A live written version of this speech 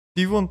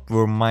Do you want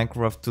your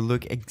Minecraft to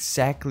look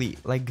exactly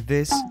like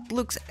this? It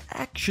looks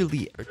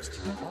actually...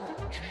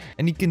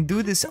 And you can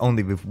do this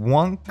only with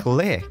one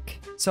click.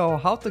 So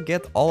how to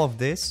get all of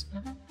this?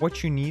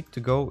 What you need to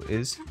go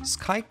is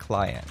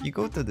SkyClient. You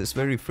go to this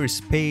very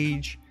first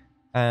page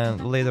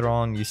and later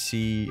on you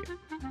see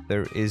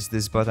there is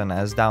this button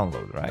as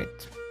download,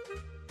 right?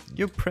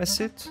 You press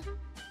it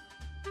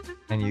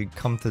and you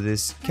come to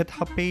this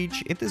GitHub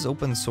page. It is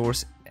open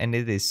source and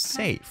it is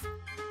safe.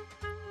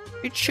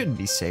 It should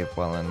be safe,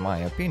 well, in my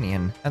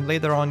opinion. And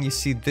later on you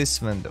see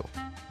this window.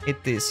 It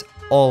is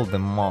all the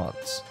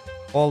mods,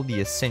 all the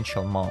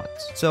essential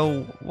mods.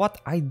 So what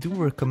I do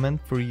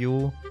recommend for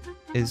you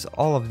is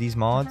all of these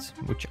mods,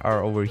 which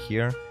are over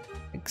here.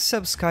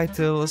 Except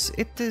SkyTiles,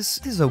 it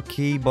is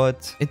okay,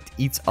 but it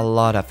eats a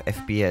lot of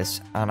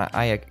FPS, and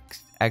I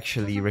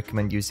actually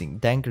recommend using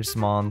Dangerous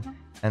Mod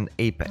and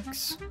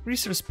Apex.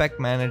 Resource Pack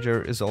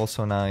Manager is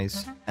also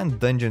nice, and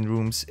Dungeon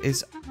Rooms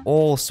is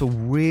also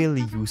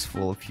really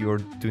useful if you're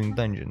doing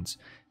dungeons.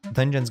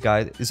 Dungeons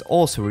Guide is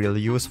also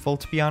really useful,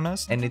 to be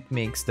honest, and it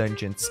makes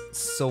dungeons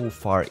so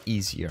far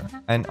easier.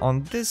 And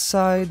on this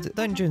side,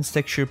 Dungeons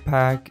Texture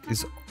Pack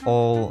is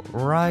all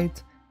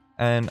right,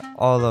 and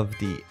all of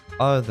the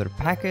other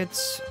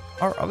packets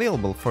are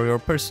available for your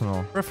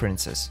personal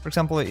preferences. For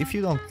example, if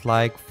you don't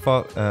like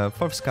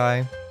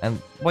Sky, and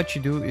what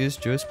you do is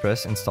just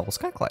press install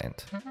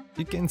SkyClient.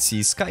 You can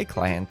see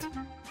SkyClient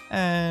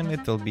and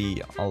it will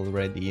be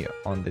already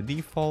on the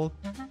default,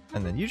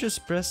 and then you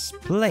just press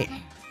play.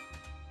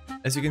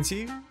 As you can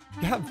see,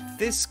 you have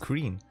this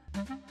screen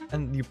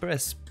and you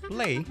press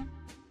play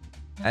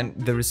and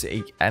there is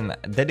a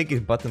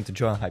dedicated button to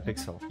join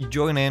Hypixel. You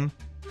join in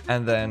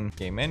and then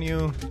game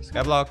menu,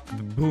 skyblock,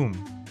 boom.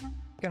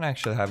 You can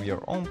actually have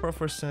your own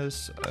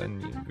preferences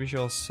and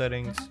visual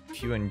settings.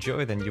 If you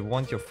enjoy it and you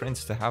want your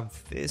friends to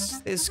have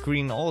this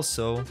screen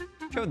also,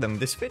 show them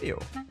this video.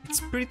 It's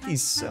pretty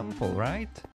simple, right?